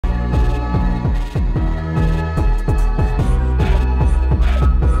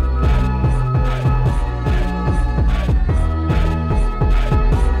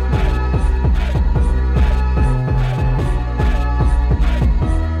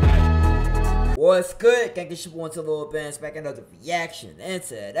What's good? Can't get your boy into a little bit. Back another reaction. And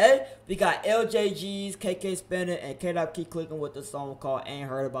today we got LJG's, Spinnin, and Kdot KeepClickin with the song called Ain't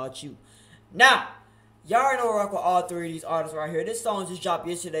Heard About You. Now, y'all already know we're rocking with all three of these artists right here. This song just dropped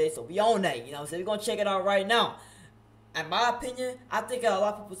yesterday, so we on that. You know what I'm saying? We're gonna check it out right now. In my opinion, I think in a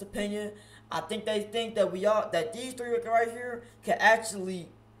lot of people's opinion, I think they think that that these three right here can actually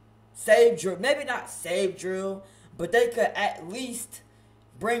save drill. Maybe not save drill, but they could at least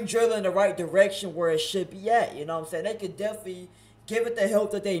bring drill in the right direction where it should be at. You know what I'm saying? They could definitely give it the help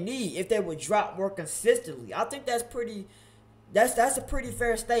that they need if they would drop more consistently. I think that's a pretty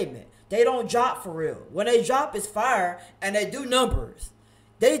fair statement. They don't drop for real. When they drop, it's fire, and they do numbers.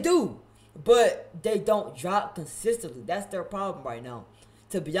 They do, but they don't drop consistently. That's their problem right now,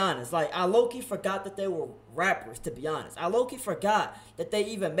 to be honest. Like, I low-key forgot that they were rappers, to be honest. I low-key forgot that they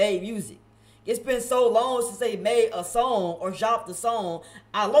even made music. It's been so long since they made a song or dropped a song.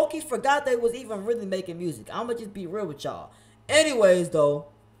 I low-key forgot they was even really making music. I'ma just be real with y'all. Anyways, though,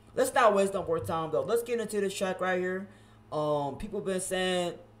 let's not waste no more time, though. Let's get into this track right here. People been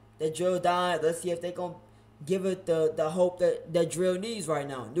saying that drill died. Let's see if they gonna give it the hope that drill needs right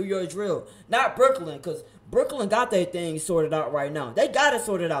now. New York drill, not Brooklyn, because Brooklyn got their thing sorted out right now. They got it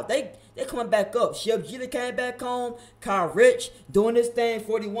sorted out. They coming back up. Shep G came back home. Kyle Rich doing this thing.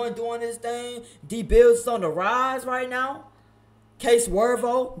 41 doing this thing. D Bills on the rise right now. K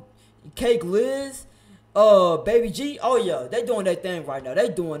Swervo, K Gliz, Baby G. Oh yeah, they doing their thing right now. They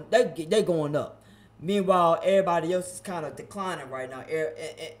going up. Meanwhile, everybody else is kind of declining right now.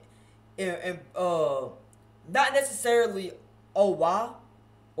 And not necessarily OY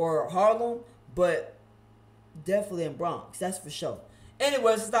or Harlem, but definitely in Bronx. That's for sure.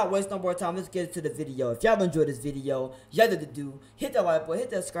 Anyways, let's not waste no more time. Let's get into the video. If y'all enjoyed this video, y'all know what to do. Hit that like button, hit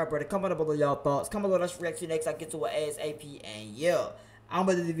that subscribe button, comment down below y'all thoughts. Comment below, let's react to next. I get to it ASAP. And yeah, I'm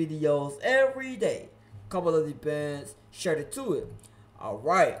gonna do the videos every day. Comment below the bands, share it to it.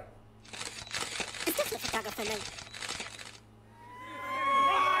 Alright.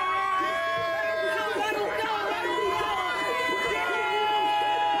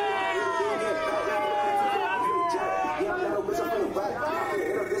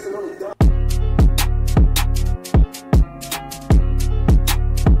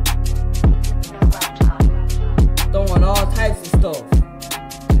 Throwing all types of stuff.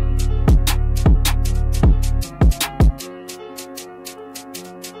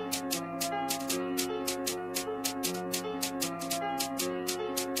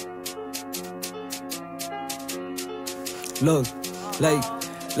 Look, like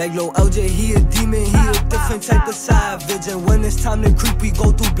Lil LJ, he a demon, he a different type of savage. And when it's time to creep, we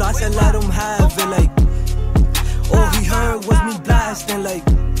go through blocks and let him have it. Like, all he heard was me blasting. Like,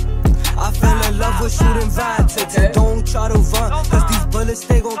 I fell in love with shooting rats. And don't try to run, cause these bullets,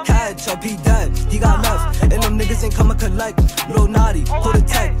 they gon' catch up. He dead, he got left, and them niggas ain't come and collect. Lil Naughty, put a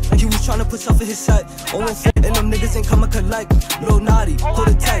tag, like he was tryna put stuff in his set. Oh, and them niggas ain't come and collect. Lil Naughty, put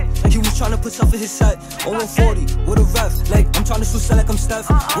a tag, like he was tryna put stuff in his set. 0-40, with a ref, like I'm tryna shoot set like I'm Steph.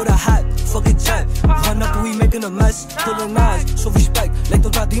 With a hat, fuck a jet, run up and we making a mess. Pulling knives, show respect, like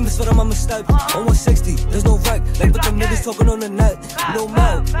those got demons for them I'ma step. 160, there's no wreck, like but them niggas talking on the net. No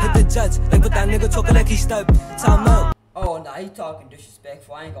mel, hit the jets, like but that nigga talking like he step. Time out. Oh nah, he talking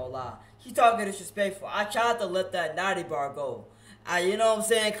disrespectful. I ain't gonna lie, he talking disrespectful. I tried to let that naughty bar go. You know what I'm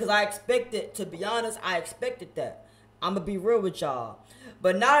saying? Cause I expected, to be honest, I expected that. I'ma be real with y'all.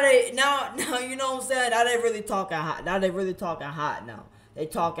 But now you know what I'm saying? Now they really talking hot. Now they really talking hot now. They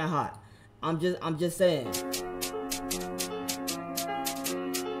talking hot. I'm just saying.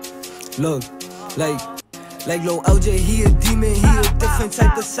 Look, like Lil LJ, he a demon, he a different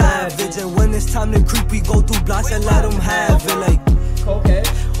type of savage. And when it's time to creep, we go through blocks and let him have it. Like, okay.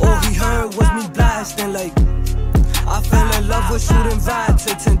 All he heard was me blasting. Like, I fell in love with shooting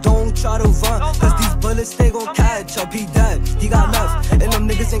rats. And don't try to run, cause these bullets, they gon' catch up. He dead, he got left, and them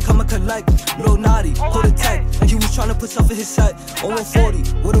niggas ain't come and collect. Lil Naughty, put a tag, like he was tryna put stuff in his set.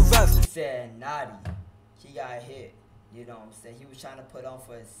 0-40, with a ref. He said Naughty, he got hit. You know what I'm saying? He was trying to put on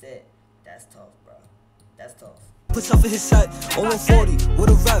for his set. That's tough, bro. That's tough. Put stuff in his set, 0-40, with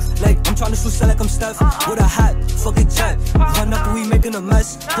a ref, like I'm tryna shoot set like I'm Steph. With a hat, fuck a jet, run up and we making a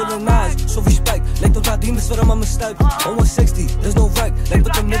mess. Pulling knives, show respect, like those got demons for them I'ma step. 160, there's no wreck, like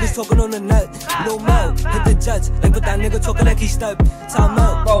but them niggas talking on the net. No mel, hit the jets, like but that nigga talking like he step. Time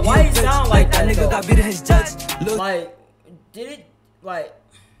out, bro, why he sound like that nigga got beat in his jets. Look. Like, did it, like,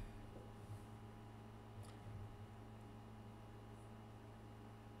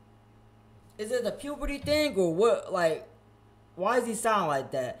 is it a puberty thing or what? Like, Why does he sound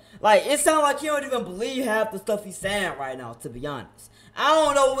like that? Like, it sounds like he don't even believe half the stuff he's saying right now, to be honest. I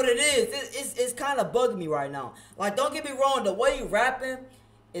don't know what it is. It's kind of bugging me right now. Like, don't get me wrong, the way he rapping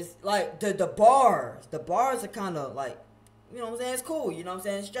is like the bars. The bars are kind of like, you know what I'm saying? It's cool, you know what I'm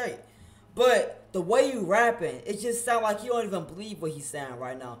saying? Straight. But the way you rapping, it just sound like he don't even believe what he's saying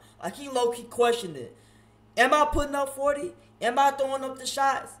right now. Like, he low-key questioned it. Am I putting up 40? Am I throwing up the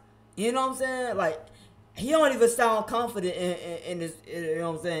shots? You know what I'm saying? Like, he don't even sound confident in his, you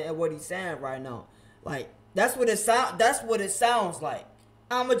know what I'm saying, in what he's saying right now. Like, that's what it sounds like.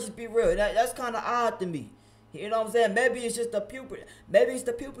 I'ma just be real. That's kind of odd to me. You know what I'm saying? Maybe it's just the puberty. Maybe it's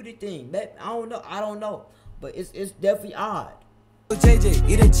the puberty thing. Maybe, I don't know. But it's definitely odd. JJ,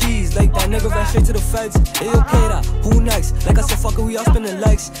 eating cheese like that nigga ran straight to the feds. Hey, okay, that who next? Like I said, fuck it, we all spinning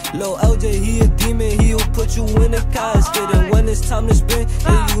legs. Lil LJ, he a demon, he'll put you in a casket. And when it's time to spin,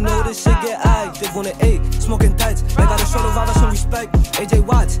 hey, you know this shit get active. On the 8, smoking tights, like I just show the vibe, some respect. AJ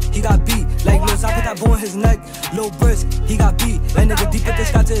Watts, he got beat, like Lil Zap put that bow in his neck. Lil Brisk, he got beat, like nigga deep with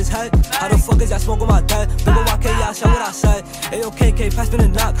this guy to his head. How the fuck is that smoke on my dad? Big ol' YK, I said what I said. Hey, okay, pass me the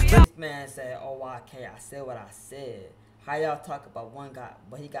knock. This man said, oh, YK, I said what I said. How y'all talk about one guy,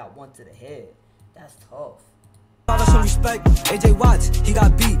 but he got one to the head? That's tough. Some respect, AJ Watts, he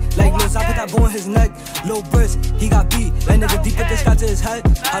got beat, like Lil Zap put that bow in his neck. Lil Brisk, he got beat, like nigga deep with this guy to his head.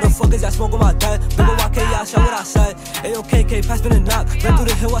 How the fuck is that smoke on my dad? Big ol' YK, I said what I said. Hey, okay, pass me the knock. Ran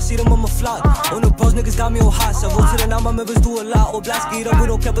through the hill, I see them on my flock. On the bros, niggas got me on hot. So roll to the now, my members do a lot. Oh, blast it up, we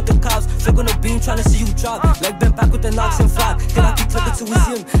don't care about the cops. Flick on the beam, tryna see you drop. Like bent back with the knocks and flop. Kid, I keep clicking till we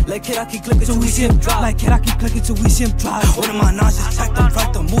see him. Like kid, I keep clicking till we see him drop. Like kid, I keep clicking till we see him drop. One of my nines just check them,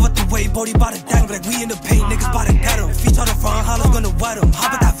 wreck them. Move out the way, body by the dang. Like we in the paint, niggas by the get him. Feet on the front, hollers gonna wet him.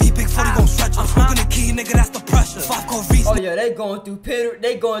 Hop at that V, big 40 gon' stretch him. I'm smoking the key, nigga, that's the pressure. 5 gon' reach. Oh yeah, they going through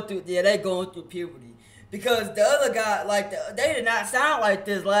puberty. Because the other guy, like, they did not sound like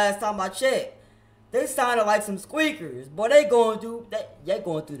this last time I checked. They sounded like some squeakers. Boy, they going through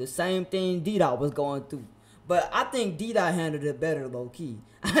the same thing Kdot was going through. But I think Kdot handled it better, low key.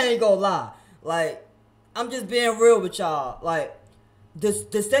 I ain't gonna lie. Like, I'm just being real with y'all. Like, the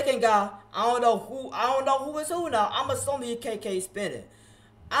second guy, I don't know who is who now. I'm assuming he KK Spinnin.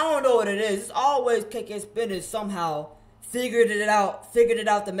 I don't know what it is. It's always KK Spinnin somehow figured it out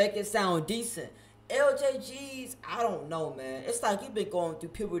to make it sound decent. LJG's, I don't know, man. It's like you've been going through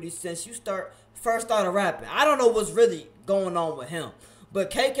puberty since you first started rapping. I don't know what's really going on with him.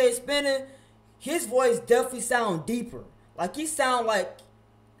 But KK Spinnin, his voice definitely sound deeper. Like, he sound like,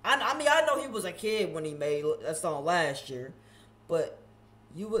 I mean, I know he was a kid when he made that song last year. But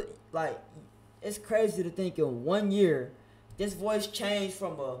you would, like, it's crazy to think in 1 year, this voice changed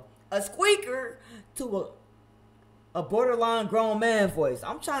from a squeaker to a borderline grown man voice.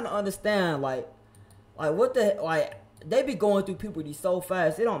 I'm trying to understand, like what the, like, they be going through puberty so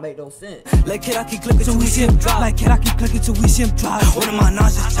fast, it don't make no sense. Like kid, I keep clicking till we see him drop. Like kid, I keep clicking till we see him drop. One of my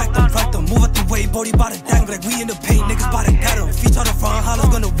nines just check them, wreck them. Move out the way, body by the dang. Like we in the paint, niggas by the get him. Feet on the front, hollers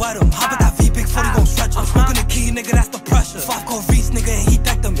gonna wet him. Hop at that V, big 40 gon' stretch him. I'm smoking the key, nigga, that's the pressure. 5 gon' reach, nigga, and he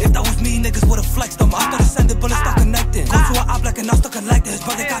decked them. If that was me, niggas would've flexed them. I started sending bullets, start connecting. Go to an op like an I start collecting. His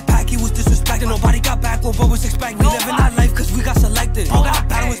brother got back, he was disrespecting. Nobody got back, what was expecting. We living our life cause we got selected. All got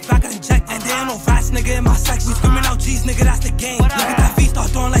battle, his back got injected. And there ain't no rats, nigga, in my section. We screaming out G's, nigga, that's the game. Look at that V, start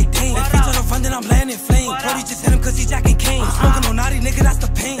throwing like Dane. If feet on the run, then I'm laying in flame. Brody just hit him cause he jacking cane. Smoking on naughty, nigga, that's the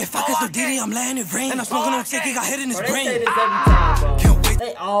pain. If I catch the DD, I'm laying it rain. And I'm smoking on tick, he got hit in his brain. They say this every time, bro.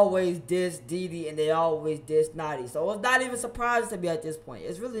 They always diss Didi and they always diss Naughty. So it's not even surprising to me at this point.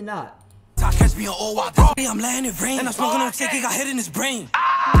 It's really not. Catch me on I'm laying it rain. And I'm smoking on tick, he got hit in his brain.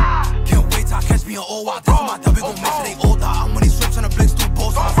 Can't wait till I catch me on OWA. This is my W, gon' miss it, they older. I'm when he slips on the blinks through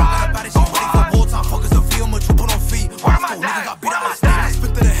bolts. I'm rockin' about it, she ready for wartime. Focus the field, much you put on feet. Nigga got beat out my state. I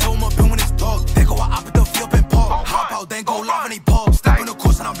spin through the hill, my bin when it's dark. They go out at the field and park. Hop out, then go live and they park. Step in the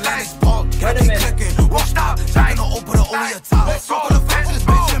course and I'm landing spark. I keep clicking, won't stop. Checking the open the only a top. Circle the facts in this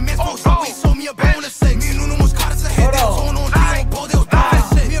bitch and miss most. We sold me a bone in the 6. Me and Nuno most caught us a hit. They was on D on ball, they was doing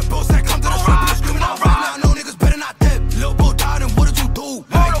shit. Me and bro said come to the front, bitch screaming out right now. I know niggas better not dip. Lil' bro died and what did you do?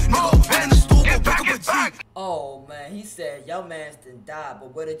 Like, nigga, been in the stool, go break up a G. Oh man, he said y'all mans didn't die,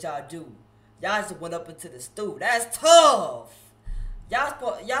 but what did y'all do? Y'all just went up into the stew. That's tough.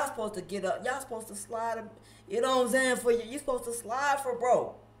 Y'all supposed to get up. Y'all supposed to slide. You know what I'm saying? For you supposed to slide for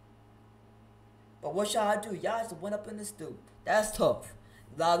bro. But what y'all do? Y'all just went up in the stew. That's tough.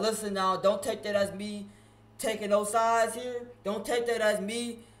 Now listen, now don't take that as me taking those sides here. Don't take that as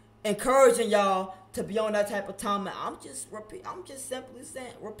me encouraging y'all to be on that type of time. I'm just simply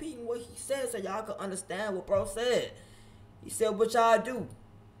repeating what he said so y'all can understand what bro said. He said what y'all do.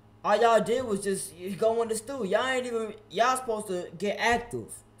 all y'all did was just go in the stew. Y'all ain't even, y'all supposed to get active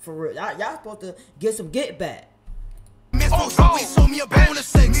for real. Y'all supposed to get some get back.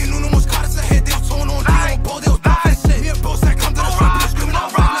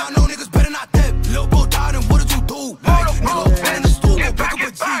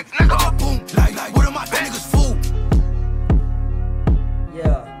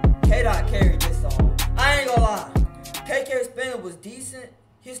 Yeah, Kdot carried this song. I ain't gonna lie. Spinnin was decent.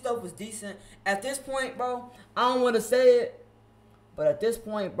 His stuff was decent. At this point, bro, I don't want to say it, but at this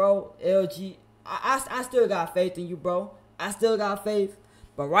point, bro, LG, I still got faith in you, bro. I still got faith.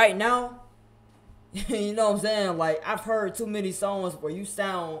 But right now, you know what I'm saying? Like, I've heard too many songs where you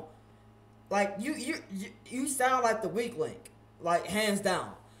sound like you sound like the weak link. Like, hands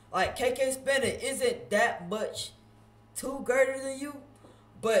down. Like, Spinnin isn't that much too greater than you,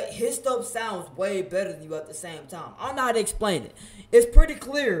 but his stuff sounds way better than you at the same time. I don't know how to explain it. It's pretty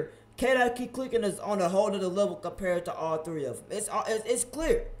clear Kdot KeepClickin is on a whole other level compared to all three of them. It's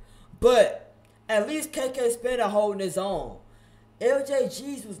clear. But at least Spinnin holding his own.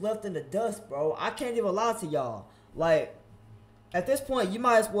 LJG's was left in the dust, bro. I can't even lie to y'all. Like, at this point, you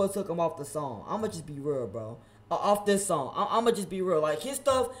might as well took him off the song. I'ma just be real, bro. Off this song. I'ma just be real. Like, his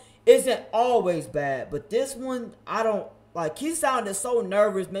stuff isn't always bad, but this one, I don't, like, he sounded so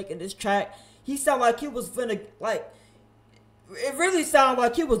nervous making this track. He sounded like he was finna, like, it really sounded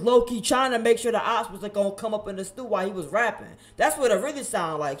like he was low-key trying to make sure the ops was gonna come up in the stew while he was rapping. That's what it really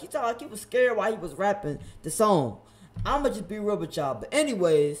sounded like. He sounded like he was scared while he was rapping the song. I'ma just be real with y'all. But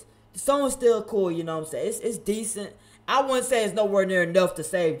anyways, the song is still cool, you know what I'm saying? It's decent. I wouldn't say it's nowhere near enough to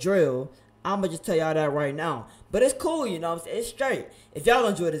save drill. I'ma just tell y'all that right now. But it's cool, you know what I'm saying? It's straight. If y'all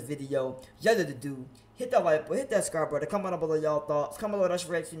enjoyed this video, y'all know to do. Hit that like button, hit that subscribe button. Comment down below y'all thoughts. Comment below that's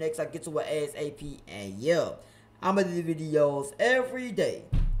reaction next. I get to it ASAP. And yeah, I'ma do the videos every day.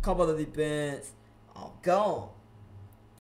 Couple of the events. I'm gone.